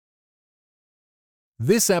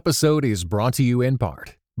This episode is brought to you in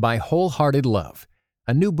part by Wholehearted Love,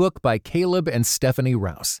 a new book by Caleb and Stephanie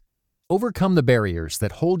Rouse. Overcome the barriers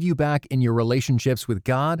that hold you back in your relationships with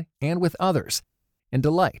God and with others, and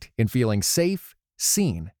delight in feeling safe,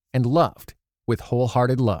 seen, and loved with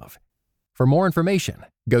Wholehearted Love. For more information,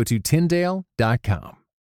 go to Tyndale.com.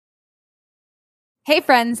 Hey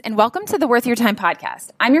friends, and welcome to the Worth Your Time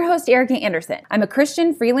podcast. I'm your host, Erica Anderson. I'm a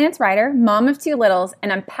Christian freelance writer, mom of two littles,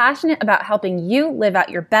 and I'm passionate about helping you live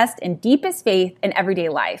out your best and deepest faith in everyday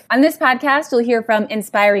life. On this podcast, you'll hear from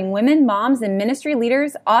inspiring women, moms, and ministry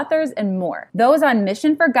leaders, authors, and more. Those on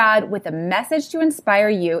mission for God with a message to inspire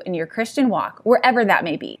you in your Christian walk, wherever that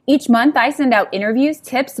may be. Each month, I send out interviews,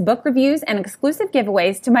 tips, book reviews, and exclusive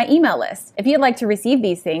giveaways to my email list. If you'd like to receive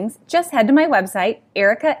these things, just head to my website,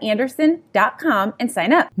 ericaanderson.com, and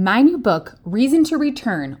sign up. My new book, Reason to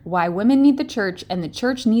Return: Why Women Need the Church and the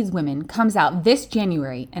Church Needs Women, comes out this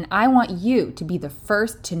January, and I want you to be the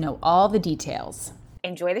first to know all the details.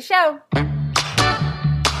 Enjoy the show.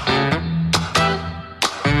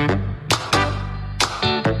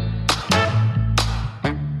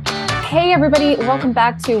 Hey everybody, welcome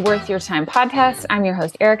back to Worth Your Time podcast. I'm your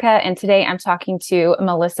host, Erica, and today I'm talking to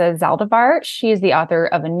Melissa Zaldivar. She is the author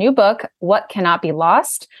of a new book, What Cannot Be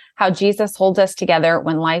Lost: How Jesus Holds Us Together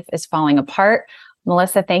When Life is Falling Apart.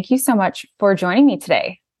 Melissa, thank you so much for joining me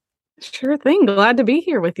today. Sure thing. Glad to be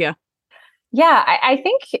here with you. Yeah, I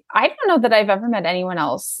think, I don't know that I've ever met anyone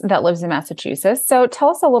else that lives in Massachusetts. So tell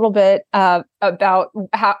us a little bit about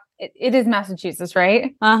how it is Massachusetts,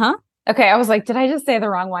 right? Uh-huh. Okay, I was like, did I just say the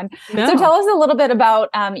wrong one? No. So tell us a little bit about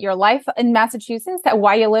your life in Massachusetts,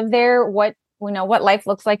 why you live there, what life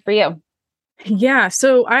looks like for you. Yeah,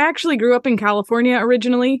 so I actually grew up in California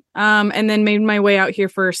originally, and then made my way out here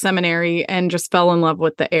for seminary and just fell in love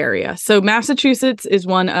with the area. So Massachusetts is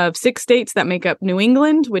one of 6 states that make up New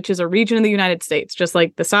England, which is a region of the United States, just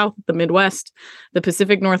like the South, the Midwest, the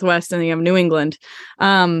Pacific Northwest, and then you have New England.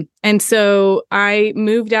 And so I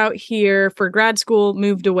moved out here for grad school,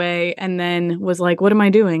 moved away, and then was like, what am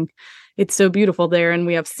I doing? It's so beautiful there, and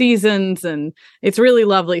we have seasons, and it's really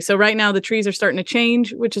lovely. So right now the trees are starting to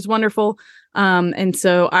change, which is wonderful. And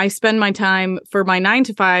so I spend my time for my 9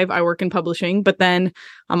 to 5. I work in publishing, but then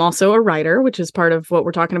I'm also a writer, which is part of what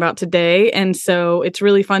we're talking about today. And so it's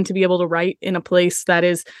really fun to be able to write in a place that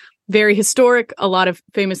is very historic. A lot of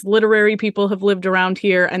famous literary people have lived around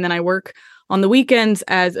here. And then I work on the weekends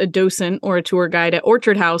as a docent or a tour guide at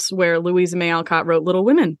Orchard House, where Louisa May Alcott wrote Little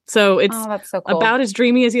Women. So it's that's so cool. About as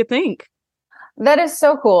dreamy as you think. That is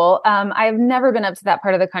so cool. I've never been up to that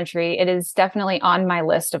part of the country. It is definitely on my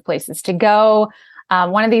list of places to go.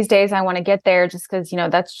 One of these days I want to get there just because,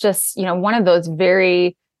 that's just, one of those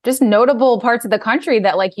very just notable parts of the country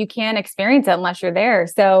that like you can't experience it unless you're there.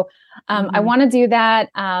 So I want to do that.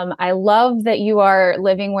 I love that you are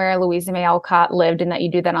living where Louisa May Alcott lived and that you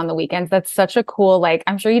do that on the weekends. That's such a cool,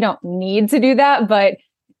 I'm sure you don't need to do that, but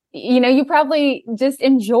you probably just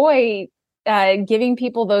enjoy giving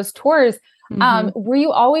people those tours. Were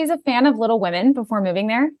you always a fan of Little Women before moving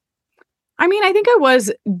there? I mean, I think I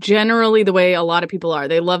was generally the way a lot of people are.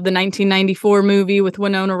 They love the 1994 movie with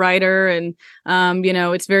Winona Ryder, and,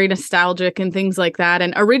 it's very nostalgic and things like that.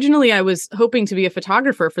 And originally I was hoping to be a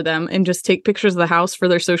photographer for them and just take pictures of the house for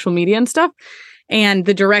their social media and stuff. And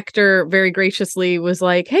the director very graciously was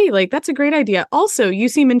like, hey, that's a great idea. Also, you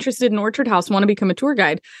seem interested in Orchard House, want to become a tour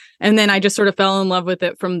guide. And then I just sort of fell in love with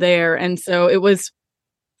it from there. And so it was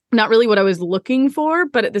not really what I was looking for,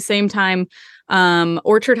 but at the same time,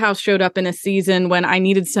 Orchard House showed up in a season when I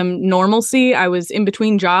needed some normalcy. I was in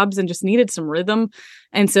between jobs and just needed some rhythm.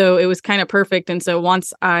 And so it was kind of perfect. And so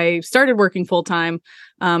once I started working full time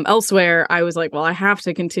elsewhere, I was like, well, I have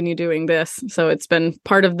to continue doing this. So it's been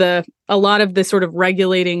part of a lot of the sort of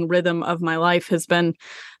regulating rhythm of my life has been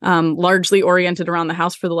largely oriented around the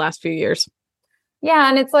house for the last few years. Yeah.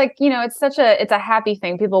 And it's like, it's a happy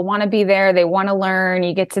thing. People want to be there. They want to learn.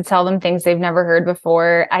 You get to tell them things they've never heard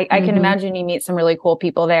before. I can imagine you meet some really cool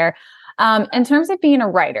people there. In terms of being a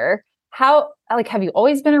writer, have you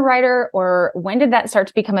always been a writer, or when did that start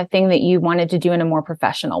to become a thing that you wanted to do in a more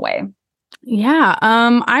professional way? Yeah.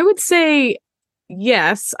 I would say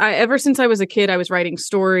yes. Ever since I was a kid, I was writing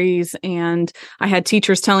stories, and I had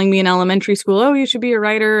teachers telling me in elementary school, oh, you should be a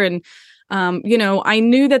writer. And I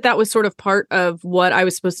knew that was sort of part of what I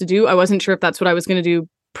was supposed to do. I wasn't sure if that's what I was going to do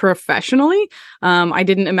professionally. I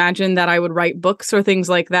didn't imagine that I would write books or things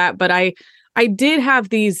like that, but I did have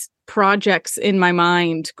these projects in my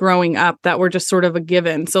mind growing up that were just sort of a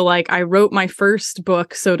given. So I wrote my first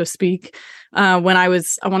book, so to speak, when I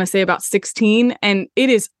was, I want to say about 16, and it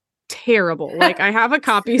is terrible. Like I have a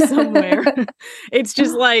copy somewhere. It's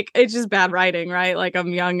just bad writing, right? Like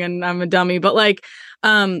I'm young and I'm a dummy, but like,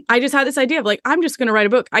 I just had this idea of like, I'm just going to write a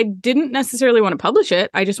book. I didn't necessarily want to publish it.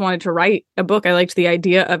 I just wanted to write a book. I liked the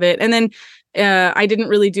idea of it. And then I didn't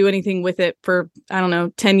really do anything with it for, I don't know,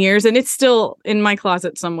 10 years. And it's still in my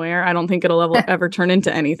closet somewhere. I don't think it'll ever turn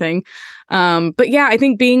into anything. But yeah, I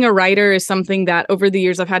think being a writer is something that over the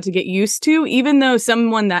years I've had to get used to, even though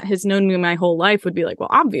someone that has known me my whole life would be like, well,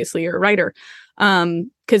 obviously you're a writer.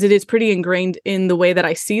 Because it is pretty ingrained in the way that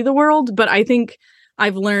I see the world. But I think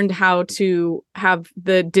I've learned how to have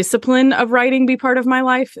the discipline of writing be part of my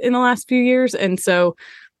life in the last few years. And so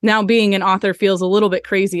now being an author feels a little bit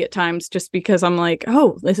crazy at times just because I'm like,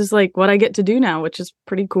 oh, this is like what I get to do now, which is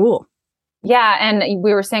pretty cool. Yeah. And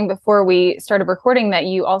we were saying before we started recording that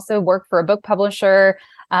you also work for a book publisher,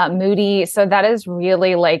 Moody. So that is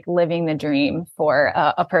really like living the dream for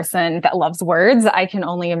a person that loves words. I can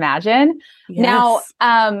only imagine. Yes.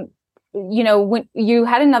 Now, when you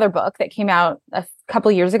had another book that came out a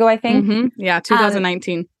couple years ago, I think. Mm-hmm. Yeah,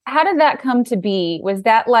 2019. How did that come to be? Was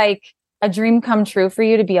that like a dream come true for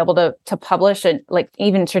you to be able to publish it, like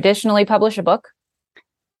even traditionally publish a book?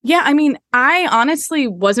 Yeah, I mean, I honestly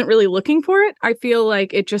wasn't really looking for it. I feel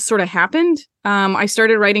like it just sort of happened. I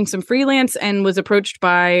started writing some freelance and was approached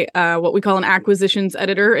by what we call an acquisitions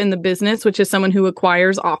editor in the business, which is someone who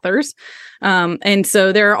acquires authors. And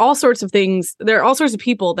so there are all sorts of things. There are all sorts of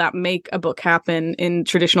people that make a book happen in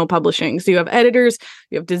traditional publishing. So you have editors,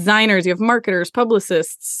 you have designers, you have marketers,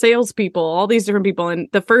 publicists, salespeople, all these different people. And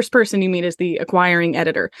the first person you meet is the acquiring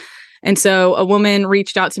editor. And so a woman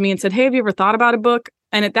reached out to me and said, hey, have you ever thought about a book?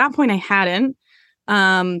 And at that point I hadn't.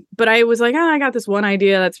 But I was like, I got this one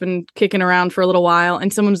idea that's been kicking around for a little while.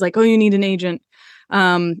 And someone was like, oh, you need an agent.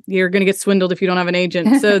 You're going to get swindled if you don't have an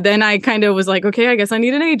agent. So then I kind of was like, okay, I guess I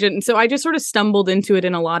need an agent. And so I just sort of stumbled into it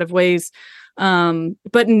in a lot of ways.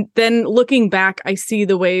 But then looking back, I see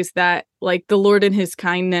the ways that like the Lord in his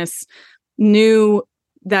kindness knew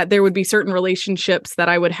that there would be certain relationships that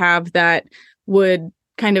I would have that would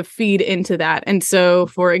kind of feed into that. And so,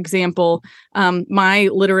 for example, my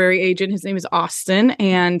literary agent, his name is Austin,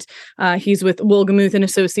 and he's with Wolgemuth and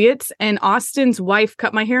Associates. And Austin's wife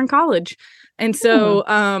cut my hair in college. And so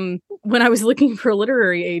when I was looking for a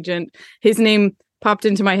literary agent, his name popped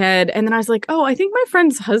into my head. And then I was like, oh, I think my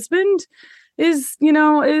friend's husband is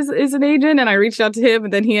an agent. And I reached out to him,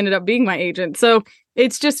 and then he ended up being my agent. So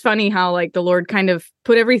it's just funny how like the Lord kind of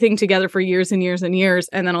put everything together for years and years and years.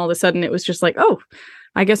 And then all of a sudden it was just like, oh,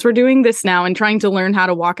 I guess we're doing this now, and trying to learn how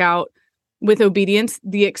to walk out with obedience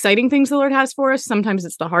the exciting things the Lord has for us. Sometimes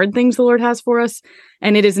it's the hard things the Lord has for us.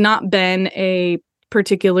 And it has not been a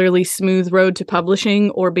particularly smooth road to publishing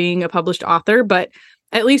or being a published author. But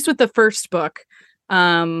at least with the first book,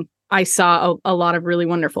 I saw a lot of really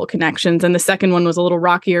wonderful connections. And the second one was a little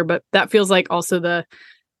rockier, but that feels like also the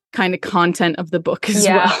kind of content of the book as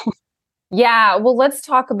well. Yeah. Well, let's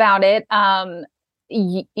talk about it.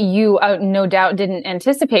 You no doubt didn't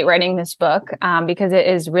anticipate writing this book because it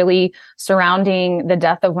is really surrounding the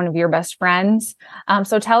death of one of your best friends.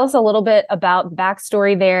 So tell us a little bit about the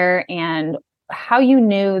backstory there and how you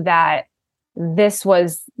knew that this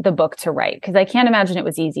was the book to write, because I can't imagine it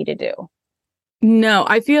was easy to do. No,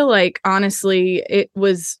 I feel like, honestly, it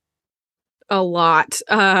was a lot.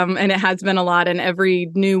 And it has been a lot. And every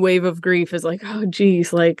new wave of grief is like, oh,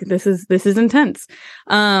 geez, like this is intense.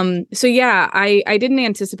 So yeah, I didn't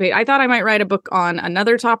anticipate. I thought I might write a book on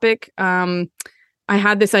another topic. I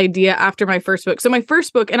had this idea after my first book. So my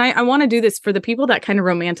first book, and I want to do this for the people that kind of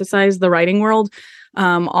romanticize the writing world.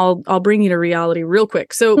 I'll bring you to reality real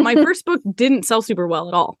quick. So my first book didn't sell super well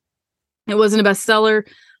at all. It wasn't a bestseller.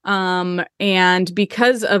 And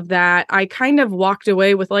because of that, I kind of walked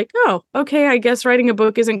away with like, oh, okay, I guess writing a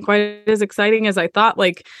book isn't quite as exciting as I thought.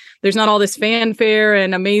 Like there's not all this fanfare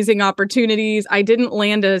and amazing opportunities. I didn't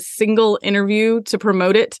land a single interview to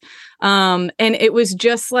promote it. And it was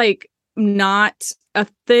just like not a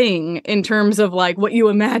thing in terms of like what you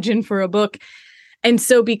imagine for a book. And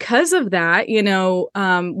so because of that,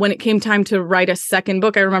 when it came time to write a second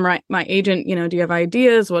book, I remember my agent, do you have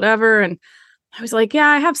ideas, whatever? And I was like, yeah,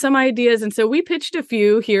 I have some ideas. And so we pitched a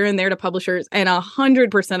few here and there to publishers, and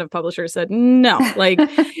 100% of publishers said, no,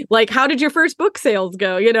 like, how did your first book sales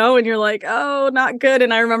go? And you're like, oh, not good.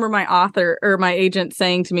 And I remember my author or my agent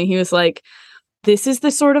saying to me, he was like, this is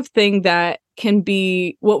the sort of thing that can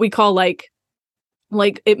be what we call like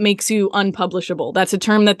it makes you unpublishable. That's a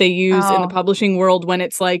term that they use in the publishing world when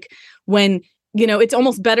it's like, when it's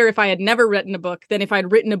almost better if I had never written a book than if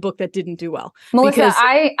I'd written a book that didn't do well. Melissa, Because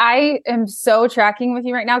I am so tracking with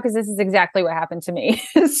you right now because this is exactly what happened to me.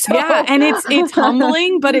 yeah, and it's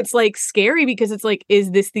humbling, but it's like scary because it's like,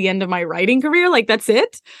 is this the end of my writing career? Like, that's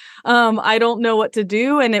it. I don't know what to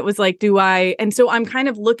do. And it was like, and so I'm kind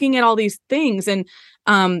of looking at all these things, and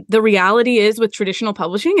the reality is with traditional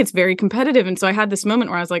publishing, it's very competitive. And so I had this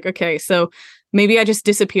moment where I was like, okay, so maybe I just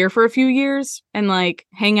disappear for a few years and like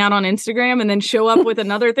hang out on Instagram and then show up with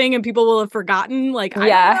another thing and people will have forgotten. Like, I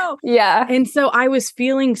don't know. Yeah. And so I was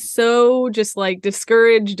feeling so just like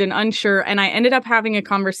discouraged and unsure. And I ended up having a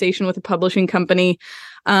conversation with a publishing company.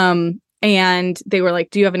 And they were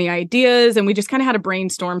like, do you have any ideas? And we just kind of had a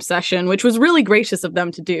brainstorm session, which was really gracious of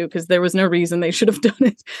them to do because there was no reason they should have done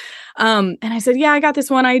it. And I said, yeah, I got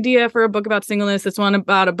this one idea for a book about singleness, this one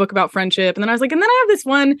about a book about friendship. And then I was like, and then I have this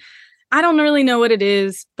one, I don't really know what it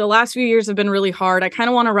is. The last few years have been really hard. I kind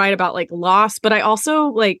of want to write about like loss, but I also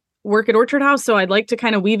like work at Orchard House. So I'd like to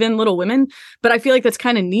kind of weave in Little Women, but I feel like that's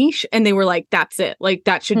kind of niche. And they were like, that's it. Like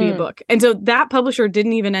that should be a book. And so that publisher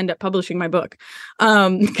didn't even end up publishing my book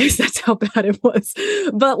because that's how bad it was.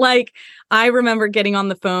 But like, I remember getting on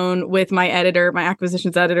the phone with my editor, my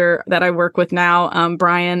acquisitions editor that I work with now,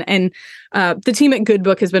 Brian, and the team at Good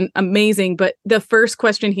Book has been amazing. But the first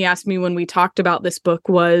question he asked me when we talked about this book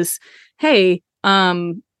was, hey,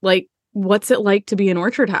 like, what's it like to be an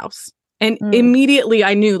Orchard House? And immediately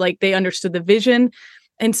I knew like they understood the vision.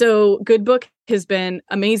 And so Good Book has been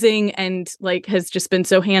amazing and like has just been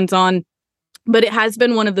so hands-on. But it has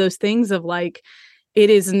been one of those things of like,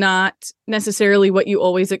 it is not necessarily what you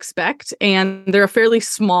always expect. And they're a fairly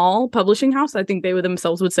small publishing house. I think they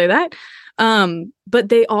themselves would say that. But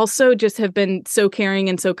they also just have been so caring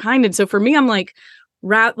and so kind. And so for me, I'm like,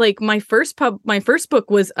 my first book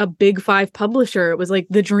was a Big 5 publisher. It was like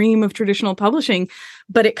the dream of traditional publishing,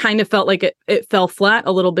 but it kind of felt like it fell flat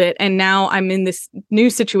a little bit. And now I'm in this new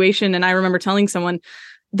situation. And I remember telling someone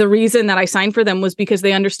the reason that I signed for them was because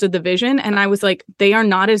they understood the vision. And I was like, they are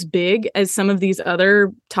not as big as some of these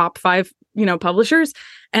other top 5, publishers.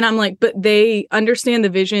 And I'm like, but they understand the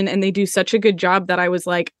vision and they do such a good job that I was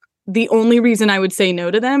like, the only reason I would say no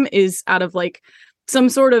to them is out of like some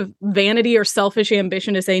sort of vanity or selfish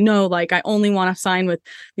ambition to say, no, like I only want to sign with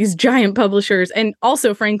these giant publishers. And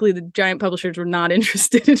also, frankly, the giant publishers were not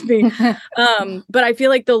interested in me. But I feel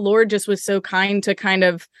like the Lord just was so kind to kind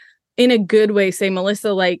of, in a good way, say,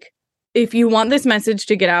 Melissa, like, if you want this message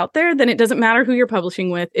to get out there, then it doesn't matter who you're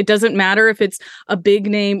publishing with. It doesn't matter if it's a big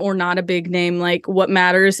name or not a big name. Like, what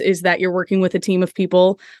matters is that you're working with a team of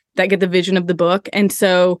people that get the vision of the book. And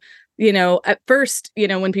so, at first,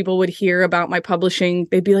 when people would hear about my publishing,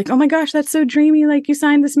 they'd be like, oh my gosh, that's so dreamy. Like you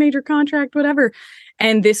signed this major contract, whatever.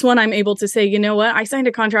 And this one, I'm able to say, you know what? I signed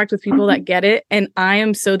a contract with people that get it. And I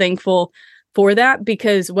am so thankful for that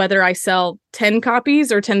because whether I sell 10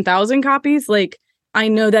 copies or 10,000 copies, like I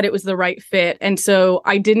know that it was the right fit. And so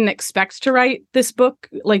I didn't expect to write this book,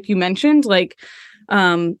 like you mentioned, like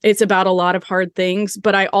it's about a lot of hard things,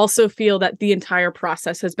 but I also feel that the entire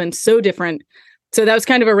process has been so different. So that was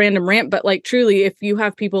kind of a random rant, but like truly, if you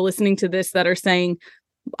have people listening to this that are saying,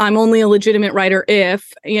 I'm only a legitimate writer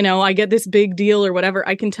if, I get this big deal or whatever,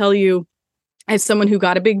 I can tell you as someone who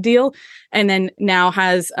got a big deal and then now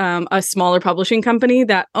has a smaller publishing company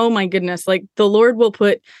that, oh my goodness, like the Lord will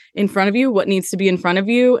put in front of you what needs to be in front of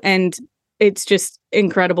you. And it's just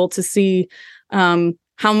incredible to see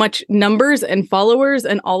how much numbers and followers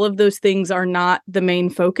and all of those things are not the main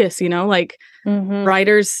focus,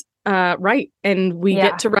 writers write and we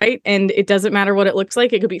get to write and it doesn't matter what it looks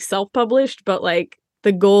like. It could be self-published, but like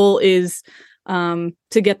the goal is to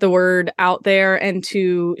get the word out there and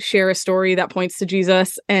to share a story that points to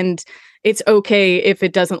Jesus. And it's okay if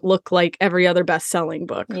it doesn't look like every other best-selling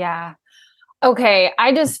book. Yeah. Okay.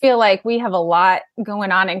 I just feel like we have a lot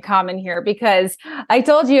going on in common here because I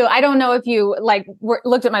told you, I don't know if you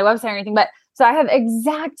looked at my website or anything, but so I have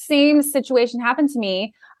exact same situation happen to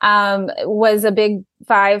me. Was a Big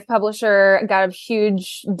 5 publisher, got a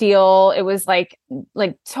huge deal. It was like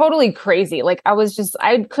totally crazy. Like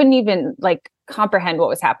I couldn't even like comprehend what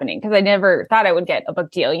was happening because I never thought I would get a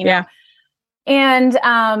book deal, Yeah. And,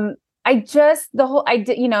 not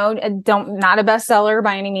a bestseller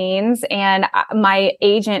by any means. And my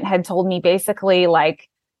agent had told me basically like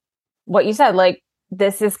what you said, like,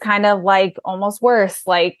 this is kind of like almost worse,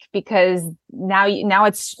 like, because now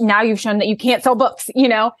you've shown that you can't sell books,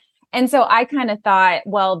 And so I kind of thought,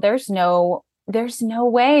 well, there's no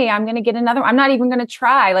way I'm going to get another. I'm not even going to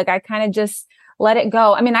try. Like, I kind of just let it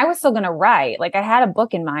go. I mean, I was still going to write, like I had a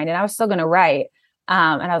book in mind and I was still going to write.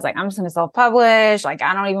 And I was like, I'm just going to self-publish. Like,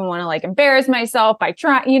 I don't even want to like embarrass myself by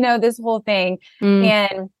trying, this whole thing.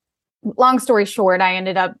 And long story short, I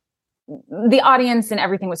ended up, the audience and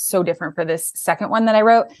everything was so different for this second one that I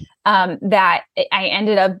wrote, that I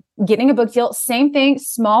ended up getting a book deal. Same thing,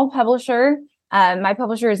 small publisher. My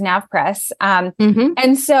publisher is Nav Press. And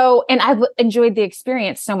I've enjoyed the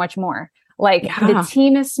experience so much more. Like the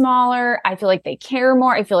team is smaller. I feel like they care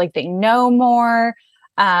more. I feel like they know more.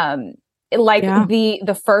 The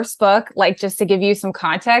first book, like just to give you some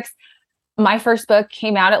context, my first book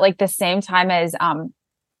came out at like the same time as,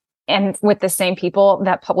 and with the same people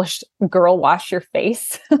that published Girl Wash Your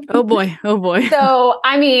Face. Oh boy. So,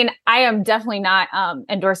 I mean, I am definitely not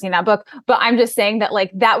endorsing that book, but I'm just saying that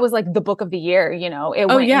like, that was like the book of the year, it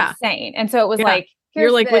went insane. And so it was like, you're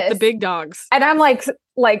like this. With the big dogs. And I'm like,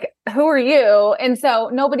 who are you? And so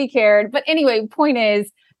nobody cared. But anyway, point is,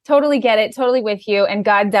 totally get it, totally with you. And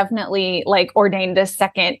God definitely like ordained this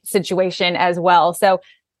second situation as well. So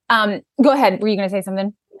go ahead. Were you going to say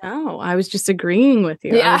something? No, I was just agreeing with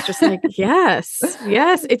you. Yeah. I was just like, yes,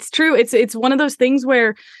 it's true. It's one of those things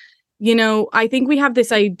where, I think we have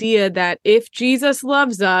this idea that if Jesus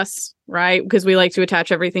loves us, right? Because we like to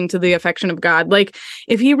attach everything to the affection of God. Like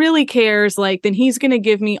if he really cares, like, then he's going to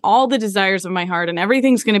give me all the desires of my heart and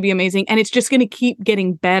everything's going to be amazing. And it's just going to keep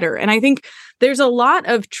getting better. And I think there's a lot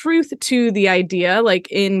of truth to the idea,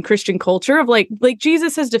 like in Christian culture of like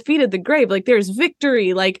Jesus has defeated the grave, like there's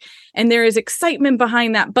victory, like, and there is excitement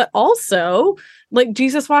behind that. But also like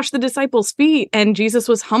Jesus washed the disciples' feet and Jesus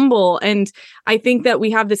was humble. And I think that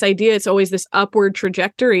we have this idea, it's always this upward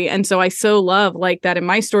trajectory. And so I so love like that in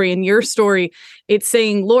my story, in your story, it's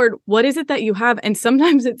saying, Lord, what is it that you have? And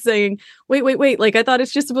sometimes it's saying, wait, like I thought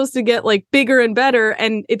it's just supposed to get like bigger and better.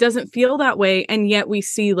 And it doesn't feel that way. And yet we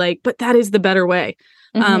see like, but that is the better way.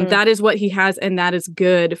 That is what he has. And that is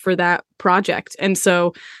good for that project. And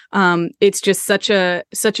so it's just such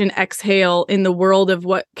an exhale in the world of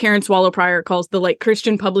what Karen Swallow Prior calls the like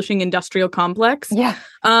Christian publishing industrial complex. Yeah.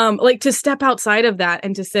 Like to step outside of that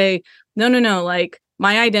and to say, no, like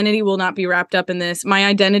my identity will not be wrapped up in this. My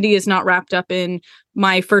identity is not wrapped up in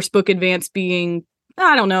my first book advance being,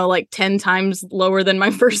 I don't know, like 10 times lower than my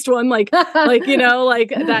first one. Like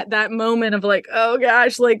that moment of like, oh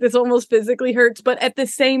gosh, like this almost physically hurts. But at the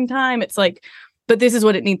same time, it's like, but this is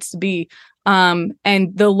what it needs to be. And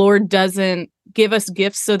the Lord doesn't give us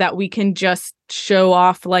gifts so that we can just show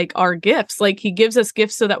off like our gifts. Like he gives us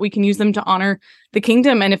gifts so that we can use them to honor the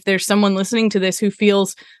kingdom. And if there's someone listening to this who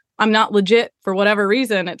feels I'm not legit for whatever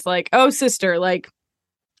reason, it's like, oh sister, like,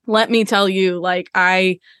 let me tell you, like,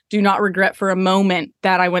 I do not regret for a moment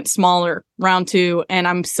that I went smaller round 2. And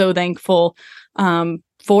I'm so thankful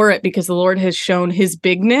for it because the Lord has shown his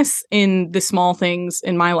bigness in the small things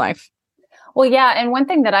in my life. Well, yeah. And one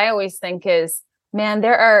thing that I always think is, man,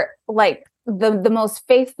 there are like the most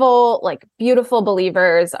faithful, like beautiful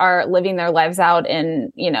believers are living their lives out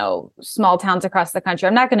in, small towns across the country.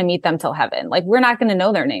 I'm not going to meet them till heaven. Like, we're not going to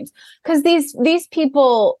know their names because these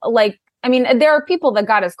people, like, I mean, there are people that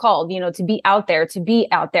God has called, to be out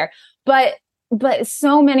there, but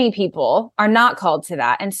so many people are not called to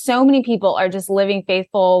that. And so many people are just living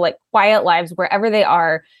faithful, like quiet lives wherever they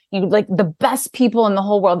are, like the best people in the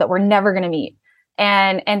whole world that we're never going to meet.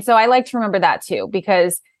 And so I like to remember that too,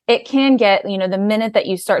 because it can get, the minute that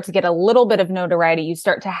you start to get a little bit of notoriety, you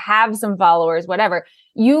start to have some followers, whatever,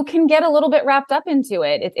 you can get a little bit wrapped up into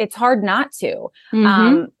it. It's hard not to.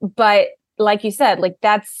 But like you said, like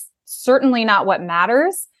that's certainly not what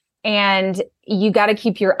matters. And you got to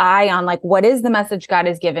keep your eye on like, what is the message God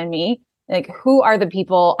has given me? Like, who are the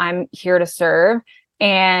people I'm here to serve?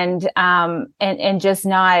 And just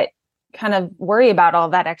not kind of worry about all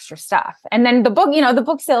that extra stuff. And then the book, the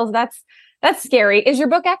book sales, that's scary. Is your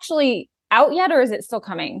book actually out yet, or is it still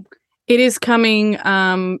coming? It is coming,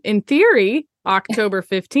 in theory, October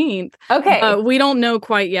 15th. Okay. We don't know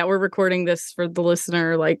quite yet. We're recording this for the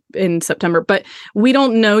listener like in September, but we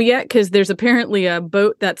don't know yet because there's apparently a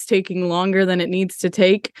boat that's taking longer than it needs to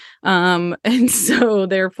take. And so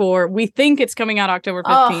therefore we think it's coming out October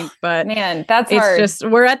 15th, but man, that's it's hard. Just,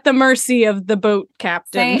 we're at the mercy of the boat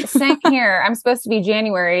captain. Same here. I'm supposed to be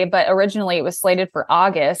January, but originally it was slated for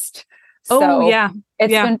August. So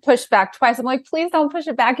it's been pushed back twice. I'm like, please don't push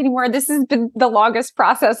it back anymore. This has been the longest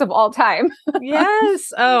process of all time.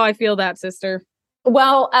 Yes. Oh, I feel that, sister.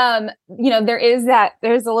 Well, there's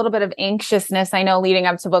a little bit of anxiousness, I know, leading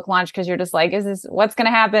up to book launch, because you're just like, is this what's going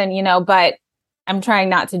to happen? But I'm trying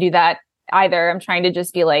not to do that either. I'm trying to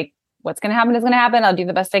just be like, what's going to happen is going to happen. I'll do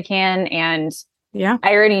the best I can. And Yeah.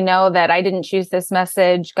 I already know that I didn't choose this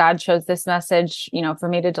message. God chose this message, for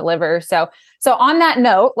me to deliver. So on that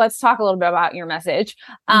note, let's talk a little bit about your message,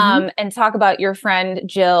 and talk about your friend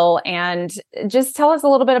Jill, and just tell us a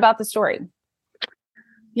little bit about the story.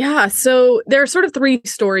 Yeah. So there are sort of three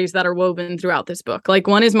stories that are woven throughout this book. Like,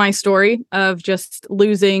 one is my story of just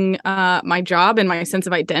losing my job and my sense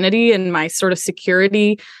of identity and my sort of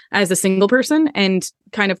security as a single person, and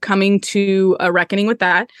kind of coming to a reckoning with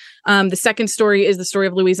that. The second story is the story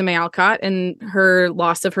of Louisa May Alcott and her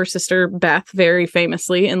loss of her sister Beth, very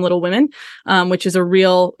famously in Little Women, which is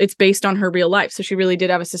it's based on her real life. So she really did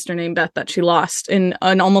have a sister named Beth that she lost in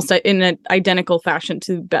an identical fashion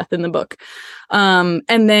to Beth in the book.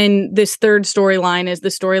 And then this third storyline is the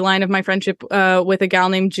storyline of my friendship with a gal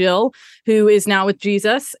named Jill, who is now with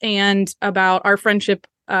Jesus, and about our friendship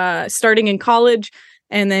starting in college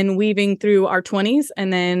and then weaving through our 20s.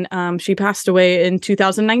 And then she passed away in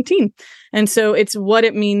 2019. And so it's what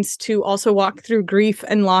it means to also walk through grief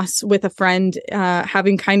and loss with a friend,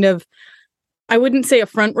 having kind of, I wouldn't say a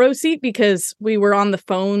front row seat because we were on the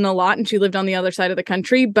phone a lot and she lived on the other side of the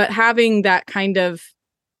country, but having that kind of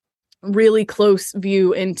really close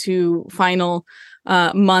view into final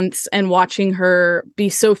months and watching her be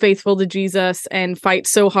so faithful to Jesus and fight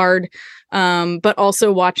so hard, but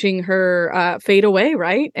also watching her fade away,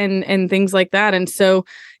 right? And things like that. And so,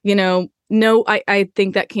 no, I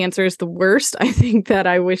think that cancer is the worst. I think that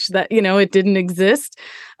I wish that, it didn't exist.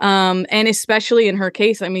 And especially in her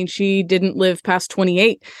case, I mean, she didn't live past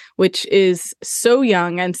 28, which is so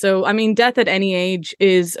young. And so, I mean, death at any age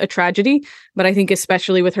is a tragedy, but I think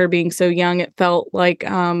especially with her being so young, it felt like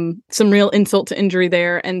some real insult to injury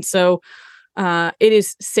there. And so it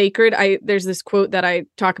is sacred. There's this quote that I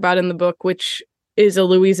talk about in the book, which is a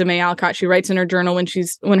Louisa May Alcott. She writes in her journal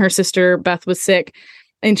when her sister Beth was sick.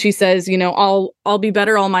 And she says, I'll be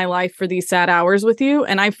better all my life for these sad hours with you.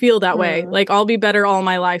 And I feel that way. Like, I'll be better all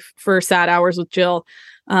my life for sad hours with Jill.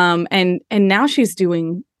 And now she's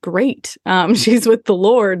doing great. She's with the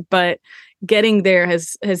Lord, but getting there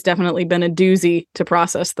has definitely been a doozy to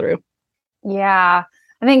process through. Yeah.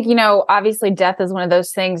 I think, obviously death is one of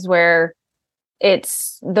those things where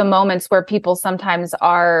it's the moments where people sometimes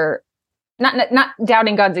are not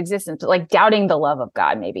doubting God's existence, but like doubting the love of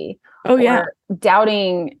God, maybe. Oh, yeah.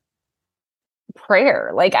 Doubting prayer.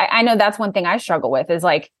 Like, I know that's one thing I struggle with is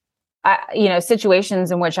like, situations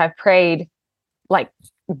in which I've prayed, like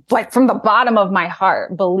from the bottom of my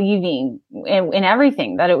heart, believing in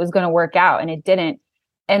everything that it was going to work out, and it didn't.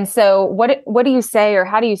 And so what do you say, or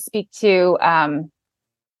how do you speak to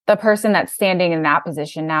the person that's standing in that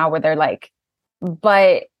position now, where they're like,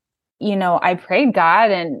 but, I prayed, God,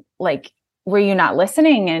 and like, were you not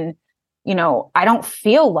listening? And, I don't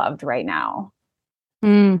feel loved right now.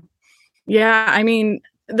 Yeah. I mean,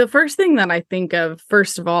 the first thing that I think of,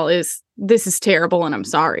 first of all, is this is terrible and I'm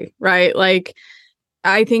sorry, right? Like,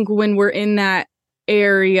 I think when we're in that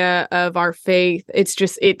area of our faith, it's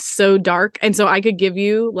so dark. And so I could give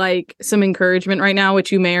you like some encouragement right now,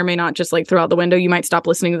 which you may or may not just like throw out the window. You might stop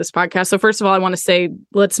listening to this podcast. So first of all, I want to say,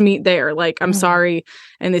 let's meet there. Like, I'm sorry,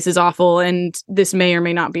 and this is awful, and this may or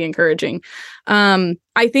may not be encouraging.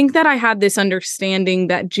 I think that I had this understanding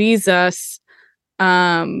that Jesus,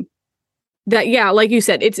 that, yeah, like you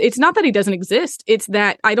said, it's not that he doesn't exist. It's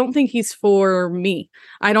that I don't think he's for me.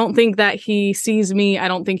 I don't think that he sees me. I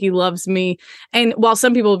don't think he loves me. And while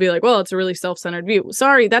some people will be like, well, it's a really self-centered view.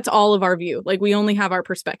 Sorry, that's all of our view. Like, we only have our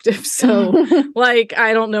perspective. So like,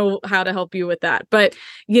 I don't know how to help you with that. But,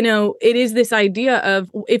 it is this idea of,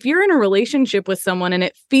 if you're in a relationship with someone and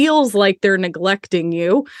it feels like they're neglecting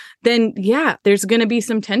you, then yeah, there's going to be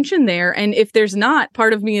some tension there. And if there's not,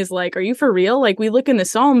 part of me is like, are you for real? Like, we look in the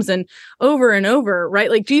Psalms and over and over, right?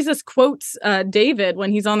 Like, Jesus quotes David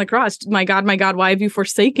when he's on the cross, my God, why have you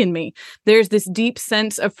forsaken me? There's this deep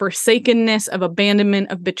sense of forsakenness, of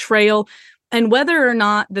abandonment, of betrayal. And whether or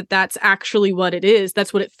not that's actually what it is,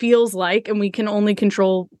 that's what it feels like. And we can only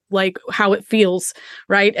control like how it feels,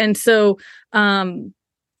 right? And so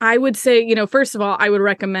I would say, first of all, I would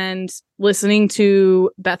recommend listening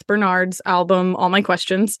to Beth Bernard's album, All My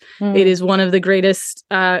Questions. It is one of the greatest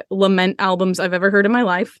lament albums I've ever heard in my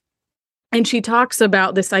life. And she talks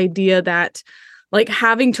about this idea that, like,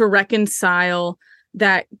 having to reconcile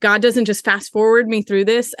that God doesn't just fast forward me through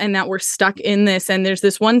this and that we're stuck in this. And there's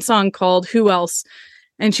this one song called Who Else?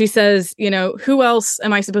 And she says, who else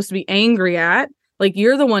am I supposed to be angry at? Like,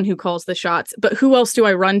 you're the one who calls the shots, but who else do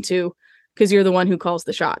I run to? Because you're the one who calls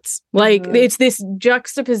the shots. Like, it's this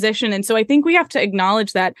juxtaposition. And so I think we have to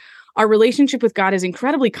acknowledge that our relationship with God is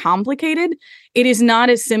incredibly complicated. It is not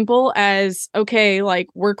as simple as, okay, like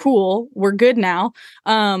we're cool, we're good now.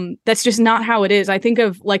 That's just not how it is. I think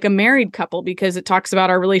of like a married couple because it talks about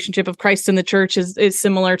our relationship of Christ and the church is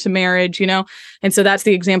similar to marriage, you know? And so that's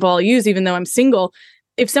the example I'll use, even though I'm single.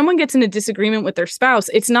 If someone gets in a disagreement with their spouse,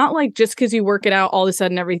 it's not like just because you work it out, all of a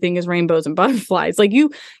sudden everything is rainbows and butterflies. Like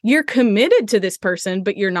you're committed to this person,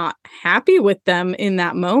 but you're not happy with them in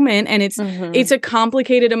that moment. And it's a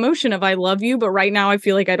complicated emotion of I love you, but right now I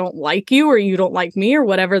feel like I don't like you or you don't like me or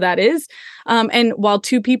whatever that is. And while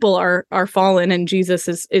two people are fallen and Jesus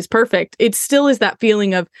is perfect, it still is that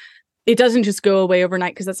feeling of it doesn't just go away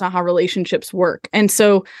overnight because that's not how relationships work. And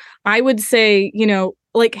so I would say, you know,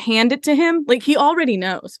 like hand it to him. Like he already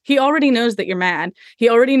knows. He already knows that you're mad. He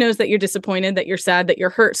already knows that you're disappointed, that you're sad, that you're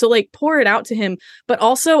hurt. So like pour it out to him, but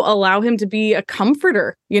also allow him to be a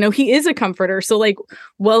comforter. You know, he is a comforter. So like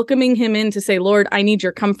welcoming him in to say, Lord, I need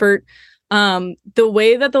your comfort. The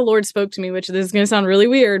way that the Lord spoke to me, which this is going to sound really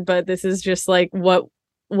weird, but this is just like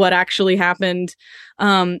what actually happened,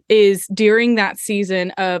 is during that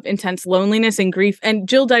season of intense loneliness and grief. And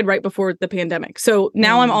Jill died right before the pandemic. So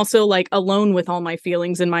now I'm also like alone with all my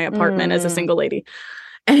feelings in my apartment as a single lady.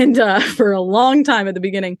 And for a long time at the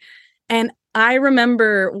beginning. And I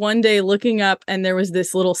remember one day looking up and there was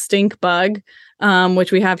this little stink bug,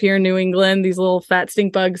 which we have here in New England, these little fat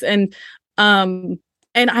stink bugs. And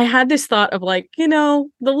I had this thought of like, you know,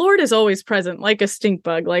 the Lord is always present, like a stink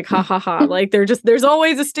bug, like, ha, ha, ha. Like there's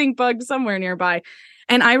always a stink bug somewhere nearby.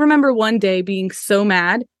 And I remember one day being so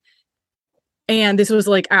mad. And this was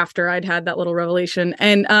like after I'd had that little revelation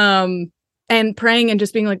and praying and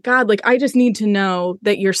just being like, God, like, I just need to know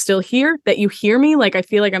that you're still here, that you hear me. Like, I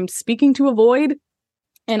feel like I'm speaking to a void.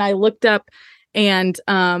 And I looked up and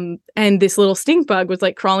this little stink bug was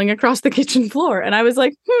like crawling across the kitchen floor. And I was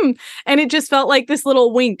like, and it just felt like this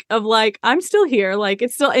little wink of like, I'm still here. Like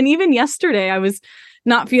it's still, and even yesterday I was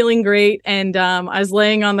not feeling great. And I was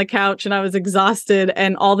laying on the couch and I was exhausted.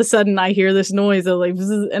 And all of a sudden I hear this noise of like,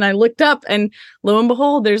 and I looked up and lo and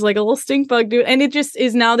behold, there's like a little stink bug dude. And it just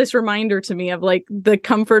is now this reminder to me of like the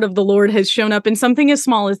comfort of the Lord has shown up in something as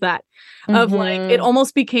small as that. Of like, it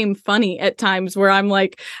almost became funny at times where I'm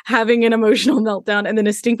like having an emotional meltdown and then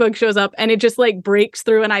a stink bug shows up and it just like breaks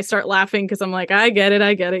through and I start laughing because I'm like, I get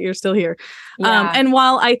it. You're still here. Yeah. And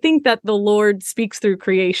while I think that the Lord speaks through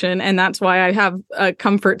creation and that's why I have a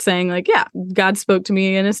comfort saying like, yeah, God spoke to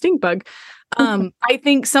me in a stink bug. I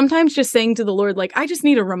think sometimes just saying to the Lord, like, I just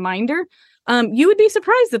need a reminder. You would be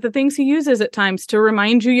surprised at the things he uses at times to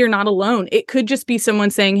remind you you're not alone. It could just be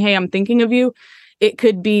someone saying, hey, I'm thinking of you. It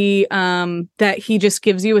could be that he just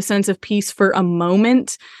gives you a sense of peace for a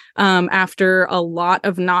moment after a lot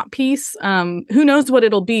of not peace. Who knows what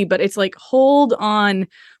it'll be, but it's like hold on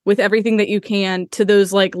with everything that you can to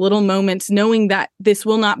those like little moments, knowing that this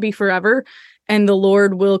will not be forever and the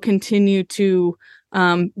Lord will continue to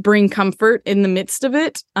bring comfort in the midst of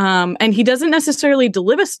it. And he doesn't necessarily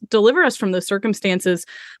deliver us from those circumstances,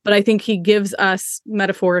 but I think he gives us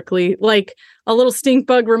metaphorically like a little stink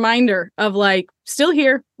bug reminder of like, still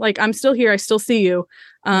here, like I'm still here. I still see you.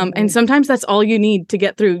 And sometimes that's all you need to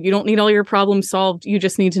get through. You don't need all your problems solved. You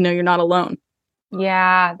just need to know you're not alone.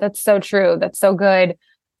 Yeah, that's so true. That's so good.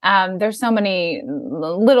 There's so many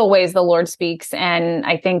little ways the Lord speaks. And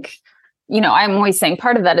I think, you know, I'm always saying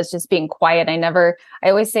part of that is just being quiet. I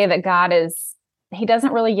always say that God he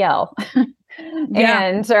doesn't really yell.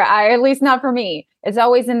 Or at least not for me. It's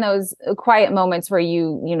always in those quiet moments where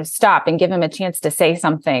you stop and give him a chance to say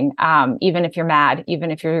something. Even if you're mad,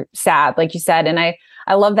 even if you're sad, like you said. And I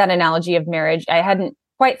love that analogy of marriage. I hadn't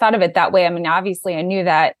quite thought of it that way. I mean, obviously I knew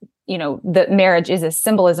that, you know, that marriage is a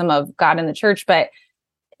symbolism of God and the church, but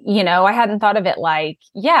you know, I hadn't thought of it like,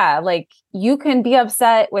 like you can be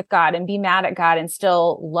upset with God and be mad at God and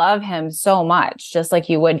still love him so much, just like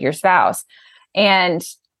you would your spouse. And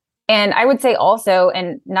I would say also,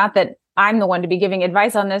 and not that I'm the one to be giving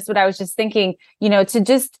advice on this, but I was just thinking, you know, to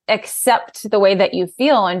just accept the way that you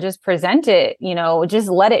feel and just present it, you know, just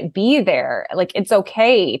let it be there. Like it's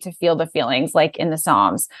okay to feel the feelings like in the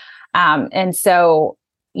Psalms. And so,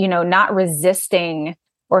 you know, not resisting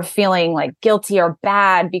or feeling like guilty or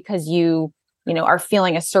bad because you are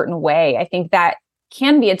feeling a certain way. I think that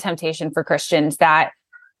can be a temptation for Christians that,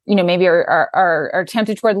 you know, maybe are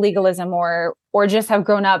tempted toward legalism or just have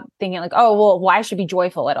grown up thinking like, oh, well, I should be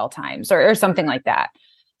joyful at all times or something like that.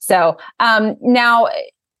 So now,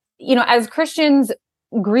 you know, as Christians,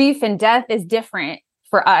 grief and death is different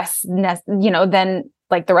for us, you know, than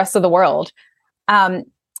like the rest of the world.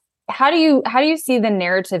 How do you see the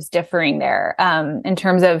narratives differing there in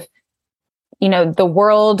terms of, the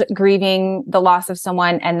world grieving the loss of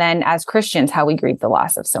someone, and then as Christians, how we grieve the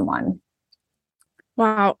loss of someone.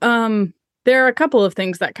 Wow. There are a couple of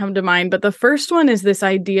things that come to mind, but the first one is this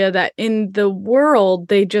idea that in the world,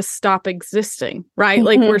 they just stop existing, right? Mm-hmm.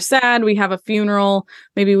 Like we're sad, we have a funeral,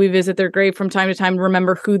 maybe we visit their grave from time to time to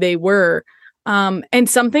remember who they were. And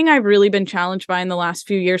something I've really been challenged by in the last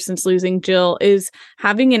few years since losing Jill is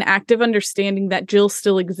having an active understanding that Jill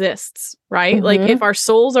still exists, right? Mm-hmm. Like if our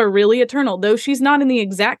souls are really eternal, though she's not in the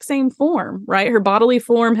exact same form, right? Her bodily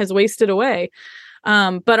form has wasted away.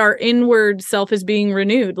 But our inward self is being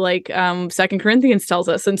renewed, like 2 Corinthians tells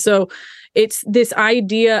us. And so it's this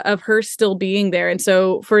idea of her still being there. And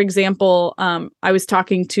so, for example, I was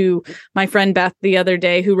talking to my friend Beth the other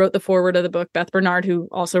day, who wrote the foreword of the book, Beth Bernard, who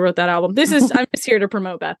also wrote that album. I'm just here to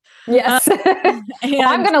promote Beth. Yes. Well,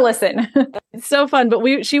 I'm going to listen. It's so fun.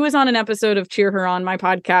 But she was on an episode of Cheer Her On, my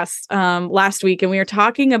podcast, last week, and we were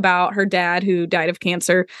talking about her dad who died of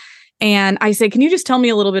cancer. And I said, can you just tell me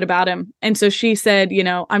a little bit about him? And so she said,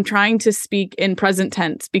 I'm trying to speak in present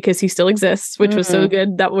tense because he still exists, which was so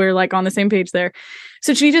good that we're like on the same page there.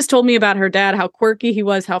 So she just told me about her dad, how quirky he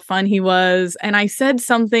was, how fun he was. And I said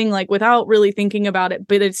something like without really thinking about it,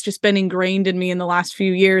 but it's just been ingrained in me in the last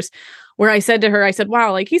few years, where I said to her,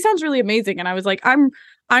 wow, like he sounds really amazing. And I was like, I'm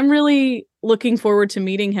really looking forward to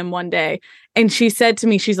meeting him one day. And she said to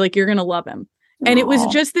me, she's like, you're going to love him. And it was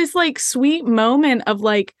just this like sweet moment of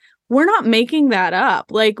like, we're not making that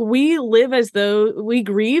up. Like we live as though we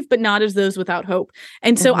grieve, but not as those without hope.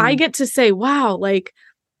 And so I get to say, wow, like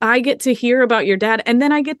I get to hear about your dad, and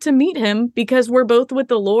then I get to meet him because we're both with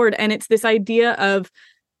the Lord. And it's this idea of,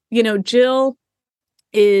 Jill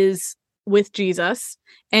is with Jesus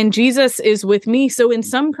and Jesus is with me. So in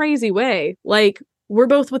some crazy way, like we're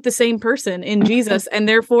both with the same person in Jesus, and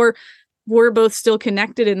therefore we're both still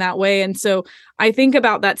connected in that way. And so I think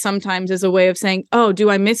about that sometimes as a way of saying, oh,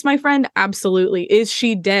 do I miss my friend? Absolutely. Is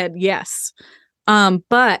she dead? Yes.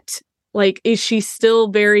 But like, is she still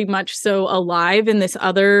very much so alive in this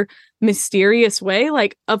other mysterious way?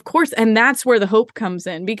 Like, of course. And that's where the hope comes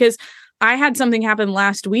in, because I had something happen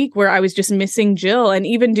last week where I was just missing Jill, and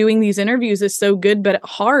even doing these interviews is so good, but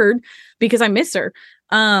hard because I miss her.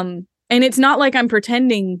 And it's not like I'm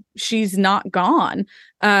pretending she's not gone.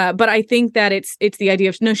 But I think that it's the idea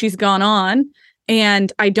of, no, she's gone on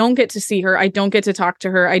and I don't get to see her. I don't get to talk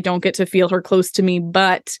to her. I don't get to feel her close to me.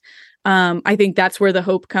 But I think that's where the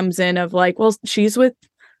hope comes in of like, well, she's with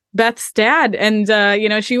Beth's dad. And,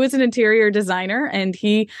 she was an interior designer, and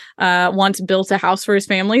he once built a house for his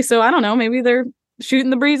family. So I don't know, maybe they're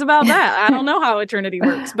shooting the breeze about that. I don't know how eternity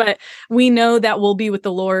works, but we know that we'll be with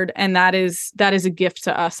the Lord. And that is a gift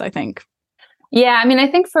to us, I think. Yeah. I mean, I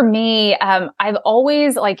think for me, I've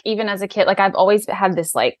always like, even as a kid, like I've always had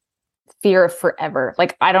this like fear of forever.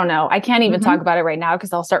 Like, I don't know. I can't even talk about it right now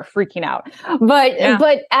because I'll start freaking out. But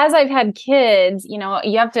as I've had kids, you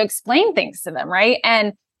have to explain things to them. Right.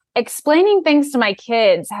 And explaining things to my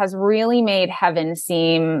kids has really made heaven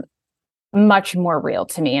seem much more real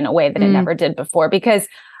to me in a way that it never did before, because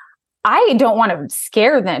I don't want to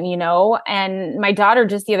scare them, and my daughter,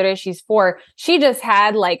 just the other day, she's 4, she just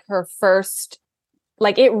had like her first,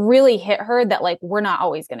 like it really hit her that like, we're not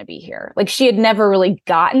always going to be here. Like she had never really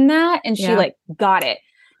gotten that, and she like got it.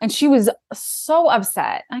 And she was so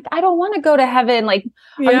upset. Like, I don't want to go to heaven. Like,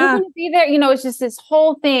 are you going to be there? It's just this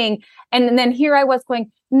whole thing. And then here I was going,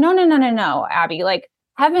 no, Abby, like,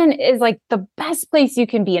 heaven is like the best place you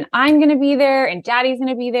can be. And I'm going to be there, and daddy's going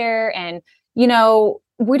to be there. And,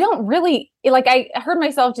 we don't really, like, I heard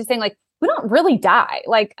myself just saying like, we don't really die.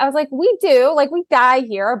 Like, I was like, we do, like, we die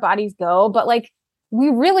here, our bodies go, but like, we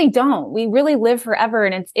really don't. We really live forever,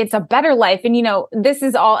 and it's a better life. And, this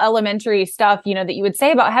is all elementary stuff, that you would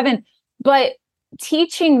say about heaven, but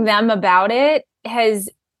teaching them about it has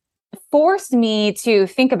forced me to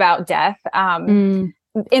think about death,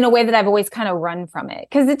 in a way that I've always kind of run from it.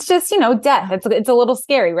 Cause it's just, death. It's a little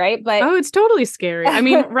scary, right? But it's totally scary. I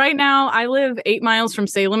mean, right now I live 8 miles from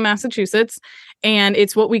Salem, Massachusetts, and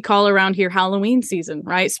it's what we call around here Halloween season,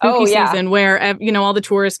 right? Spooky season, where, all the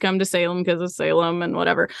tourists come to Salem because of Salem and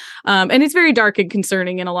whatever. And it's very dark and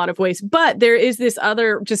concerning in a lot of ways, but there is this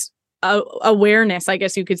other just awareness, I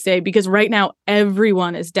guess you could say, because right now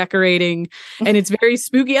everyone is decorating and it's very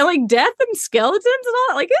spooky, and like death and skeletons and all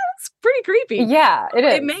that, like it's pretty creepy. Yeah, it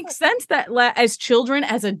is. It makes sense that as children,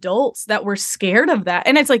 as adults, that we're scared of that.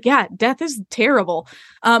 And it's like, yeah, death is terrible.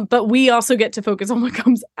 But we also get to focus on what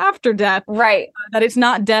comes after death. Right. That it's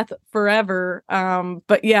not death forever.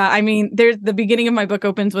 But yeah, I mean, there's the beginning of my book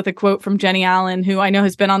opens with a quote from Jenny Allen, who I know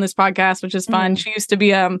has been on this podcast, which is fun. She used to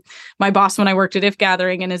be my boss when I worked at If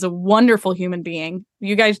Gathering, and is a wonderful human being.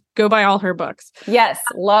 You guys go buy all her books. Yes.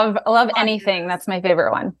 Love anything. That's my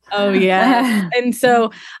favorite one. Oh yeah. And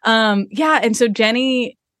so, and so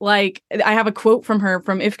Jenny, like, I have a quote from her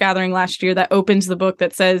from If Gathering last year that opens the book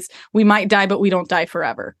that says, "We might die, but we don't die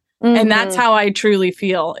forever." Mm-hmm. And that's how I truly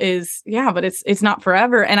feel is, but it's not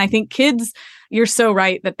forever. And I think kids, you're so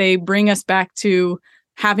right that they bring us back to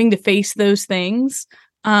having to face those things.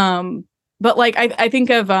 But like, I think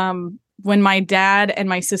of when my dad and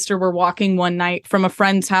my sister were walking one night from a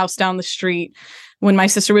friend's house down the street. When my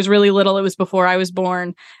sister was really little, it was before I was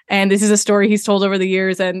born. And this is a story he's told over the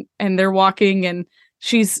years. And they're walking, and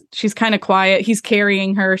she's kind of quiet. He's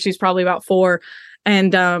carrying her. She's probably about 4.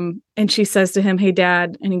 And she says to him, "Hey,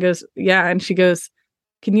 Dad." And he goes, "Yeah." And she goes,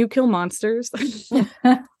 "Can you kill monsters?"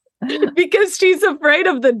 Because she's afraid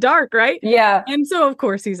of the dark, right? Yeah. And so of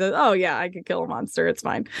course he says, "Oh yeah, I could kill a monster. It's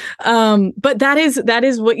fine." But that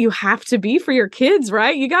is what you have to be for your kids,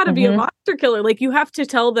 right? You got to be a monster killer. Like, you have to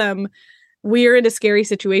tell them, we're in a scary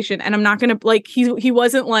situation, and I'm not going to, like, he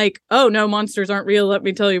wasn't like, "Oh no, monsters aren't real. Let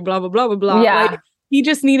me tell you, blah, blah, blah, blah, blah." Yeah. Like, he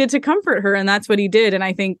just needed to comfort her, and that's what he did. And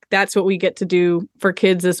I think that's what we get to do for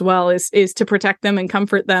kids as well, is to protect them and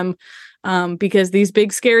comfort them, because these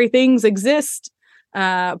big scary things exist.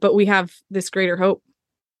 But we have this greater hope.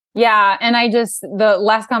 Yeah. And the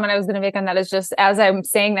last comment I was going to make on that is just, as I'm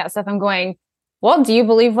saying that stuff, I'm going, well, do you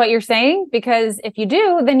believe what you're saying? Because if you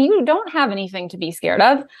do, then you don't have anything to be scared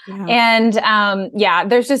of. Yeah. And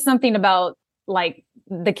there's just something about, like,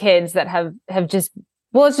 the kids that have just,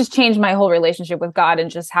 well, it's just changed my whole relationship with God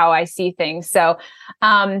and just how I see things. So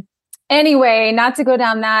anyway, not to go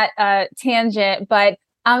down that tangent, but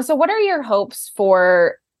so what are your hopes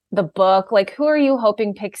for the book? Like, who are you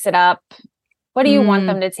hoping picks it up? What do you want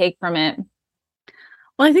them to take from it?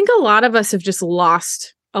 Well, I think a lot of us have just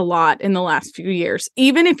lost a lot in the last few years.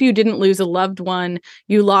 Even if you didn't lose a loved one,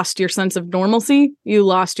 you lost your sense of normalcy. You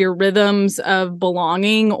lost your rhythms of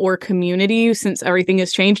belonging or community since everything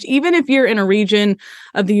has changed. Even if you're in a region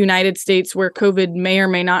of the United States where COVID may or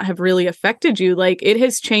may not have really affected you, like, it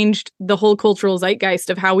has changed the whole cultural zeitgeist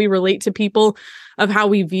of how we relate to people, of how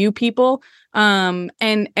we view people. And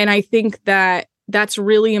I think that that's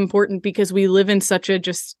really important, because we live in such a,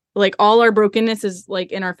 just like, all our brokenness is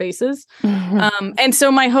like in our faces. And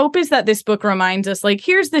so my hope is that this book reminds us, like,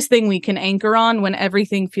 here's this thing we can anchor on when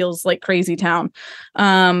everything feels like crazy town.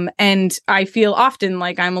 And I feel often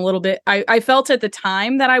like I'm a little bit, I felt at the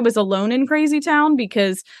time that I was alone in crazy town,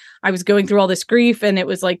 because I was going through all this grief, and it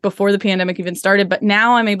was like before the pandemic even started. But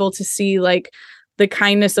now I'm able to see, like, the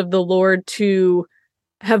kindness of the Lord to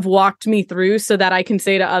have walked me through, so that I can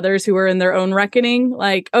say to others who are in their own reckoning,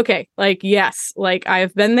 like, okay, like, yes, like, I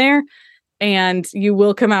have been there, and you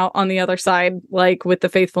will come out on the other side, like, with the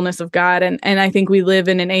faithfulness of God. And I think we live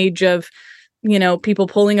in an age of, people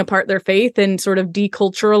pulling apart their faith and sort of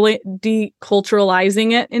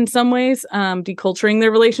deculturalizing it in some ways, deculturing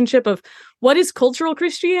their relationship of what is cultural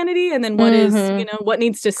Christianity, and then what is, what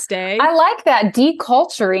needs to stay. I like that,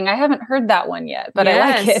 deculturing. I haven't heard that one yet, but I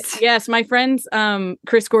like it. Yes, my friends,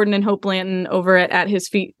 Chris Gordon and Hope Blanton over at His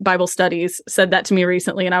Feet Bible Studies said that to me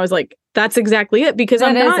recently, and I was like, that's exactly it, because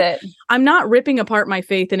I'm not ripping apart my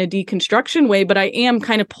faith in a deconstruction way, but I am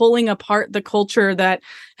kind of pulling apart the culture that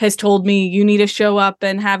has told me you need to show up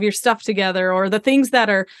and have your stuff together, or the things that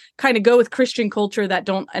are kind of go with Christian culture that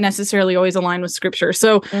don't necessarily always align with scripture.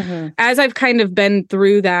 So as I've kind of been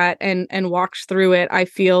through that and walked through it, I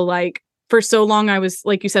feel like for so long I was,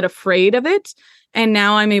 like you said, afraid of it. And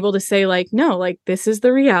now I'm able to say, like, no, like, this is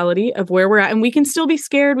the reality of where we're at. And we can still be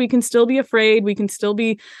scared. We can still be afraid. We can still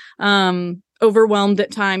be overwhelmed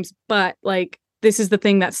at times. But, like, this is the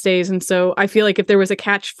thing that stays. And so I feel like if there was a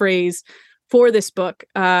catchphrase for this book,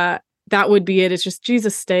 that would be it. It's just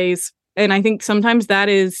Jesus stays. And I think sometimes that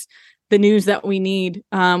is the news that we need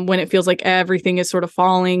when it feels like everything is sort of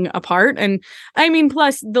falling apart. And I mean,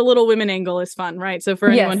 plus the Little Women angle is fun, right? So for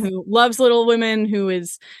anyone who loves Little Women, who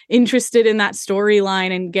is interested in that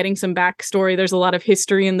storyline and getting some backstory, there's a lot of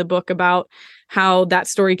history in the book about how that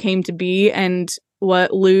story came to be, and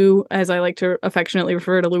what Lou, as I like to affectionately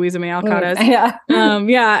refer to Louisa May Alcott as,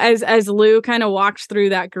 as Lou kind of walked through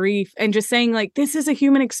that grief and just saying, like, this is a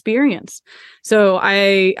human experience. So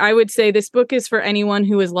I would say this book is for anyone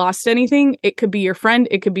who has lost anything. It could be your friend,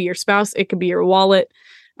 it could be your spouse, it could be your wallet.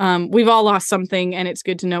 We've all lost something, and it's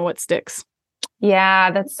good to know what sticks.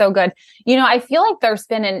 Yeah, that's so good. I feel like there's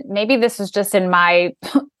been, and maybe this is just in my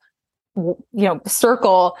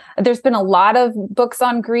circle, there's been a lot of books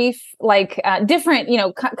on grief, like different,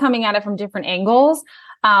 coming at it from different angles,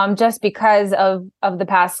 just because of the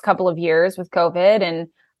past couple of years with COVID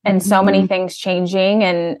and so many things changing.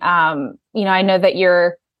 And, I know that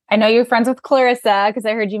you're I know you're friends with Clarissa because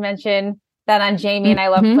I heard you mention that on Jamie, and I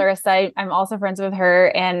love Clarissa. I'm also friends with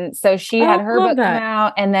her. And so she had her book come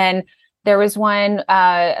out. And then there was one,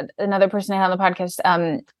 another person I had on the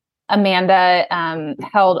podcast, Amanda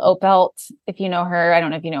held Opelt, if you know her. I don't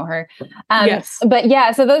know if you know her. Yes. But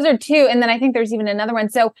yeah, so those are two. And then I think there's even another one.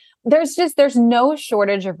 So there's no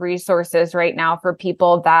shortage of resources right now for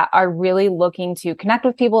people that are really looking to connect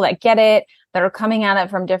with people that get it, that are coming at it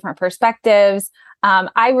from different perspectives.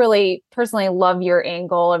 I really personally love your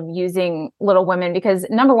angle of using Little Women because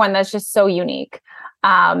number one, that's just so unique.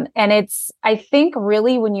 And I think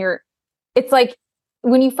really it's like,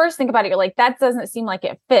 when you first think about it, you're like, that doesn't seem like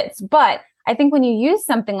it fits. But I think when you use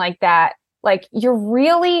something like that, like you're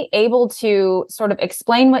really able to sort of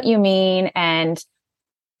explain what you mean and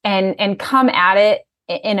come at it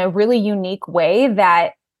in a really unique way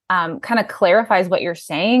that kind of clarifies what you're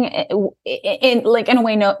saying in a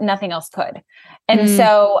way nothing else could. And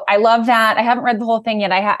so I love that. I haven't read the whole thing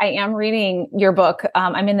yet. I am reading your book.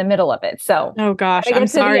 I'm in the middle of it. So oh gosh, I'm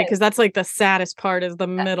sorry because that's like the saddest part is the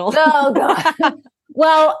middle. Oh god.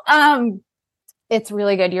 Well, it's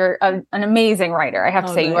really good. You're an amazing writer. I have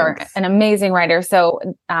to say, you are an amazing writer. So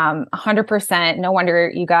 100%. No wonder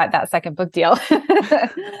you got that second book deal.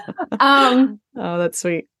 Oh, that's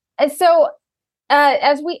sweet. So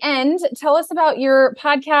as we end, tell us about your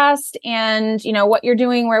podcast and, what you're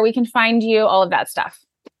doing, where we can find you, all of that stuff.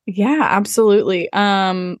 Yeah, absolutely.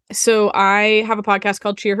 So I have a podcast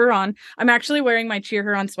called Cheer Her On. I'm actually wearing my Cheer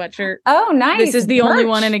Her On sweatshirt. Oh, nice. This is the only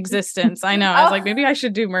one in existence. I know. I was like, maybe I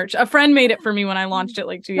should do merch. A friend made it for me when I launched it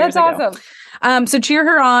like 2 years ago. That's awesome. So Cheer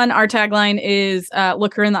Her On, our tagline is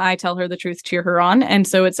look her in the eye, tell her the truth, cheer her on. And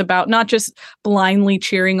so it's about not just blindly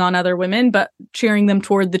cheering on other women, but cheering them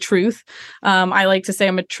toward the truth. I like to say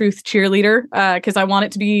I'm a truth cheerleader because I want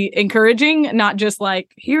it to be encouraging, not just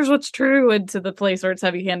like, here's what's true, and to the place where it's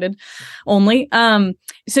heavy-handed only.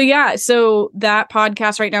 So that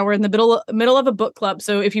podcast right now, we're in the middle of a book club.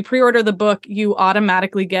 So if you pre-order the book, you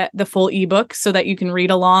automatically get the full ebook so that you can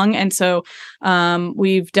read along. And so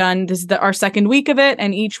we've done, this is our second week of it.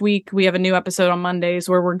 And each week we have a new episode on Mondays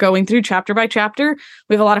where we're going through chapter by chapter.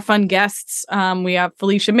 We have a lot of fun guests. We have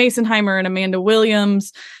Felicia Masonheimer and Amanda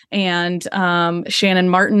Williams, and Shannon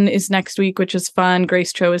Martin is next week, which is fun.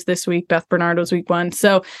 Grace Cho is this week. Beth Bernard was week 1.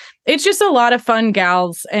 So it's just a lot of fun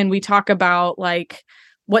gals. And we talk about like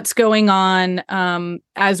what's going on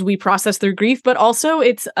as we process through grief, but also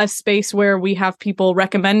it's a space where we have people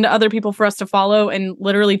recommend other people for us to follow and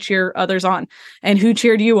literally cheer others on, and who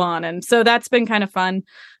cheered you on. And so that's been kind of fun.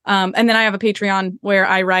 And then I have a Patreon where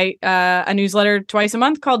I write a newsletter twice a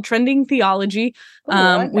month called Trending Theology.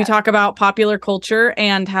 We talk about popular culture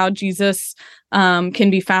and how Jesus can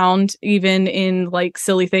be found even in like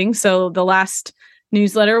silly things. So the last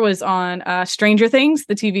newsletter was on Stranger Things,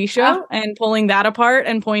 the TV show, and pulling that apart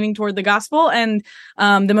and pointing toward the gospel. And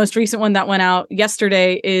the most recent one that went out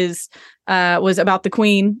yesterday was about the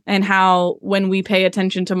Queen and how when we pay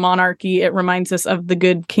attention to monarchy, it reminds us of the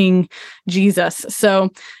good King Jesus. So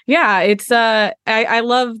yeah, it's I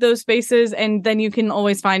love those spaces. And then you can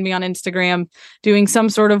always find me on Instagram doing some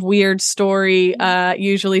sort of weird story,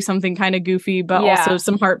 usually something kind of goofy, but also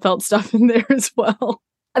some heartfelt stuff in there as well.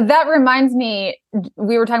 That reminds me,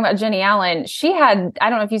 we were talking about Jenny Allen. She had, I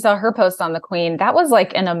don't know if you saw her post on the Queen. That was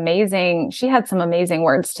like she had some amazing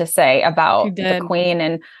words to say about the Queen.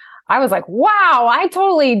 And I was like, wow, I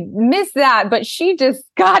totally missed that, but she just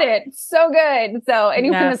got it so good. So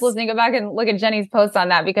anyone that's listening, go back and look at Jenny's post on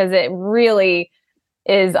that, because it really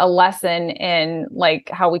is a lesson in like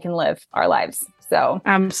how we can live our lives. So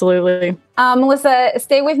absolutely. Melissa,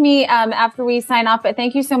 stay with me after we sign off. But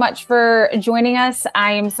thank you so much for joining us.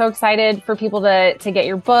 I am so excited for people to get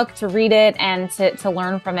your book, to read it, and to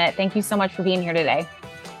learn from it. Thank you so much for being here today.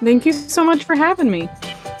 Thank you so much for having me.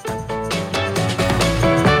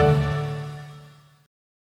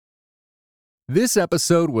 This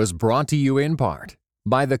episode was brought to you in part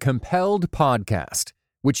by the Compelled Podcast,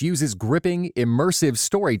 which uses gripping, immersive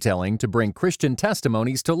storytelling to bring Christian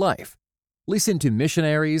testimonies to life. Listen to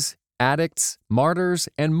missionaries, addicts, martyrs,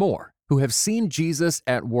 and more who have seen Jesus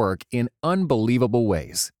at work in unbelievable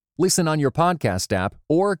ways. Listen on your podcast app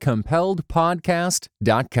or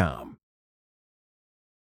compelledpodcast.com.